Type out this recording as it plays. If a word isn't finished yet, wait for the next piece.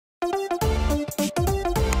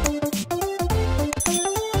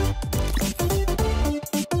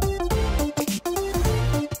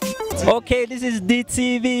Okay, this is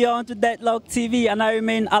DTV on to Deadlock TV, and I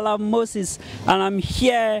remain Alam Moses, and I'm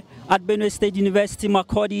here at Benue State University,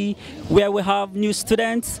 Makurdi, where we have new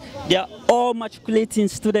students. They are all matriculating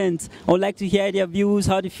students. I would like to hear their views,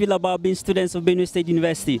 how they feel about being students of Benue State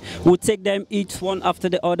University. We'll take them each one after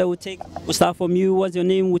the other. We'll start from you. What's your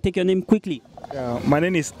name? We'll take your name quickly. My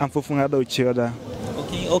name is Amfofungado Uchioda.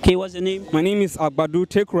 Okay, what's your name? My name is Agbadu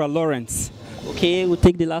Tekura Lawrence. Okay, we'll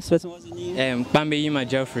take the last person. What's your name? Bambeyima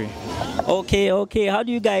Geoffrey. Okay. How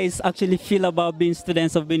do you guys actually feel about being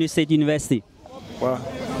students of Benue State University? Well,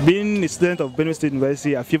 being a student of Benue State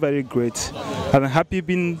University, I feel very great. And I'm happy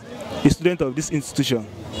being a student of this institution.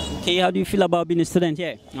 Okay, how do you feel about being a student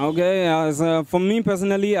here? Okay, for me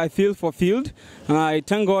personally, I feel fulfilled. I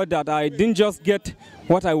thank God that I didn't just get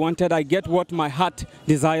what I wanted, I get what my heart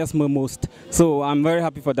desires most. So I'm very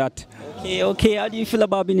happy for that. Okay, how do you feel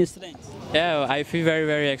about being a student? Yeah, I feel very,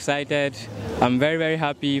 very excited. I'm very, very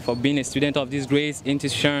happy for being a student of this great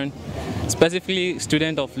institution, specifically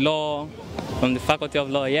student of law from the Faculty of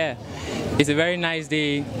Law. Yeah, it's a very nice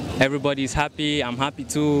day. Everybody is happy. I'm happy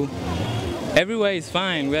too. Everywhere is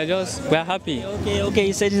fine. We're happy. Okay.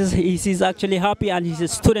 He said he's actually happy, and he's a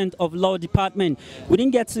student of law department. We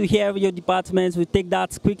didn't get to hear your departments. We'll take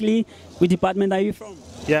that quickly. Which department are you from?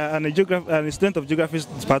 Yeah, I'm a student of geography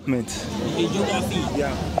department. Okay, geography.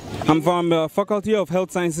 Yeah. I'm from the Faculty of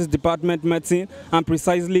Health Sciences Department, Medicine, and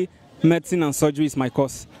precisely Medicine and Surgery is my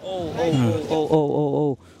course.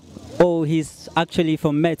 Oh, he's actually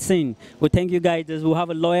from medicine. Well, thank you guys. We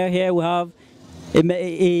have a lawyer here. We have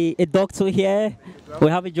a doctor here.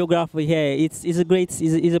 We have a geographer here. It's a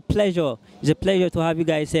pleasure. It's a pleasure to have you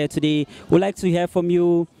guys here today. We'd like to hear from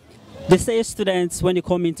you. They say students, when they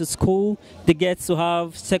come into school, they get to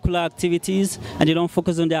have secular activities and they don't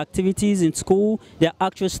focus on their activities in school, their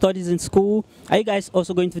actual studies in school. Are you guys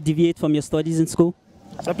also going to deviate from your studies in school?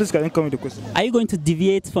 So please, can you come with the question? Are you going to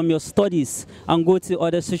deviate from your studies and go to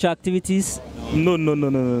other social activities? No.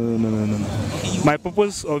 My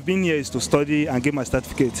purpose of being here is to study and get my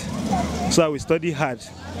certificate. So I will study hard.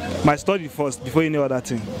 My study first before any other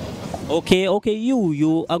thing. Okay,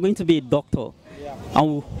 you are going to be a doctor.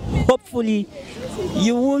 And hopefully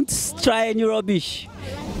you won't try any rubbish.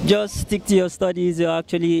 Just stick to your studies. You're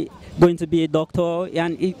actually going to be a doctor,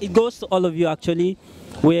 and it goes to all of you actually.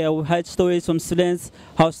 Where we heard stories from students,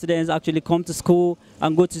 how students actually come to school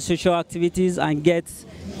and go to social activities and get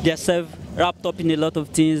themselves wrapped up in a lot of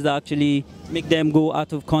things that actually make them go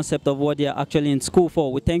out of concept of what they are actually in school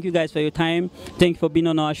for. We thank you guys for your time. Thank you for being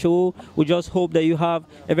on our show. We just hope that you have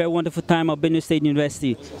a very wonderful time at Benue State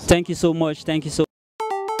University. Thank you so much. Thank you so